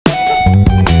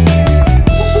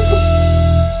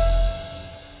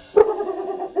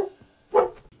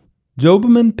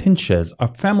Doberman pinschers are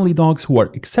family dogs who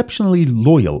are exceptionally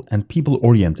loyal and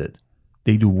people-oriented.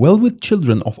 They do well with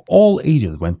children of all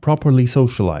ages when properly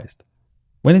socialized.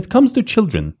 When it comes to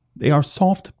children, they are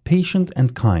soft, patient,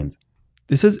 and kind.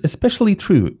 This is especially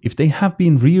true if they have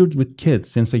been reared with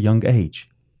kids since a young age.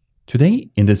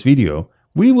 Today, in this video,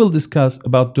 we will discuss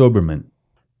about Doberman.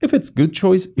 If it's a good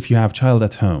choice if you have a child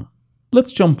at home.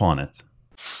 Let's jump on it.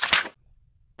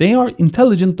 They are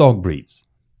intelligent dog breeds.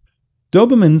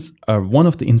 Dobermans are one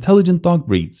of the intelligent dog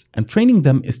breeds, and training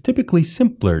them is typically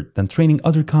simpler than training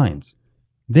other kinds.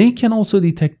 They can also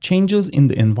detect changes in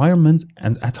the environment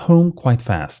and at home quite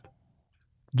fast.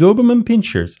 Doberman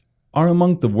pinschers are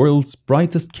among the world's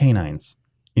brightest canines.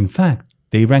 In fact,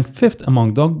 they rank 5th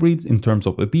among dog breeds in terms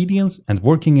of obedience and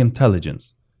working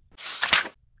intelligence.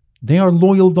 They are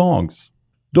loyal dogs.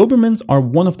 Dobermans are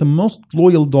one of the most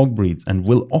loyal dog breeds and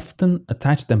will often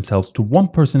attach themselves to one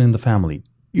person in the family,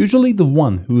 usually the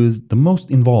one who is the most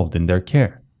involved in their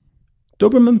care.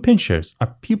 Doberman pinschers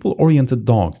are people-oriented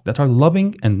dogs that are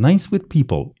loving and nice with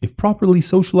people if properly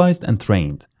socialized and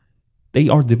trained. They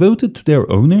are devoted to their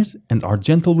owners and are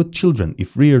gentle with children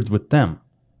if reared with them.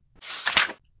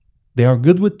 They are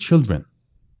good with children.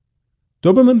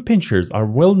 Doberman pinschers are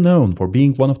well known for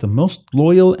being one of the most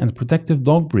loyal and protective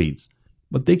dog breeds,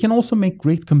 but they can also make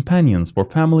great companions for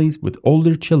families with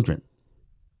older children.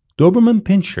 Doberman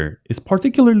pinscher is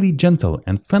particularly gentle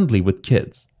and friendly with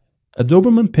kids. A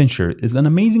Doberman pinscher is an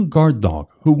amazing guard dog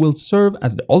who will serve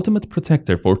as the ultimate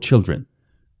protector for children.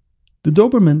 The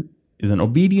Doberman is an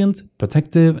obedient,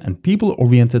 protective, and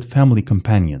people-oriented family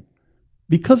companion.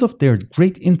 Because of their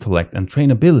great intellect and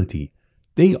trainability,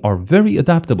 they are very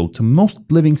adaptable to most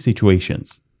living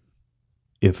situations.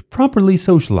 If properly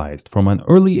socialized from an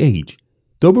early age,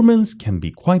 Dobermans can be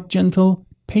quite gentle,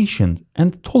 patient,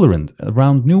 and tolerant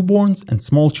around newborns and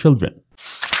small children.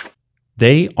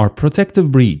 They are protective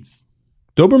breeds.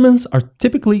 Dobermans are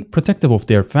typically protective of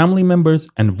their family members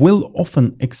and will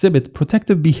often exhibit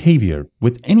protective behavior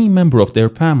with any member of their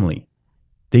family.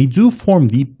 They do form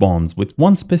deep bonds with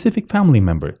one specific family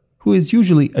member, who is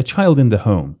usually a child in the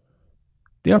home.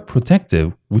 They are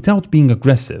protective without being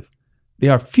aggressive. They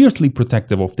are fiercely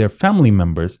protective of their family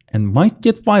members and might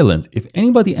get violent if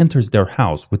anybody enters their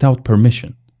house without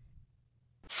permission.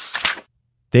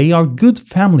 They are good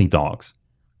family dogs.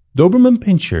 Doberman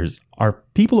pinschers are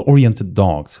people-oriented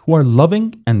dogs who are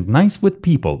loving and nice with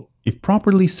people if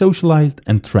properly socialized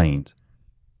and trained.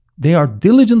 They are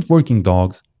diligent working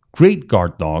dogs, great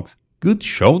guard dogs, good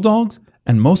show dogs,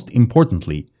 and most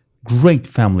importantly, great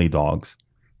family dogs.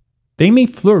 They may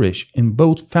flourish in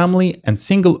both family and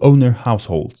single-owner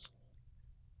households.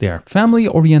 They are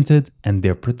family-oriented and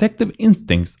their protective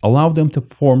instincts allow them to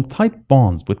form tight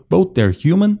bonds with both their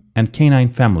human and canine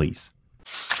families.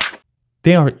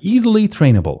 They are easily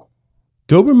trainable.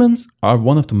 Dobermans are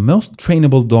one of the most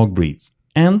trainable dog breeds,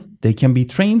 and they can be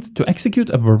trained to execute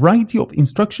a variety of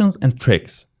instructions and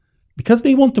tricks. Because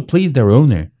they want to please their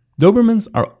owner, Dobermans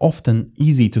are often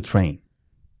easy to train.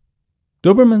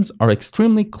 Dobermans are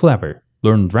extremely clever,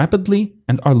 learn rapidly,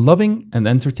 and are loving and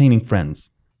entertaining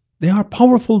friends. They are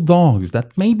powerful dogs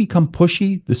that may become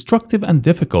pushy, destructive, and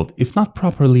difficult if not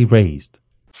properly raised.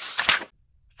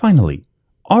 Finally,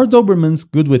 are Dobermans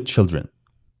good with children?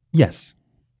 Yes.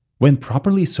 When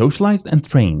properly socialized and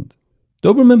trained,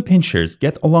 Doberman pinschers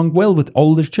get along well with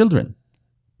older children.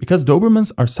 Because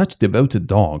Dobermans are such devoted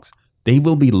dogs, they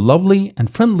will be lovely and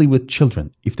friendly with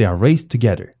children if they are raised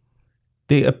together.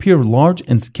 They appear large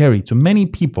and scary to many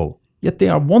people, yet they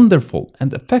are wonderful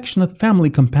and affectionate family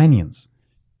companions.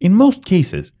 In most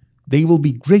cases, they will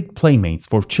be great playmates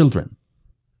for children.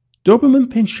 Doberman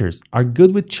pinschers are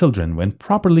good with children when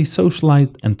properly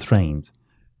socialized and trained.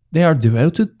 They are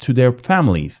devoted to their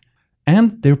families,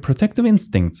 and their protective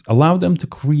instincts allow them to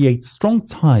create strong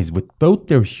ties with both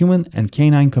their human and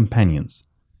canine companions.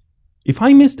 If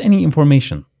I missed any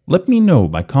information, let me know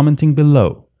by commenting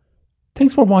below.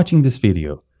 Thanks for watching this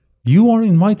video. You are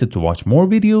invited to watch more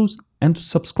videos and to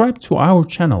subscribe to our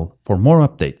channel for more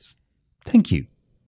updates. Thank you.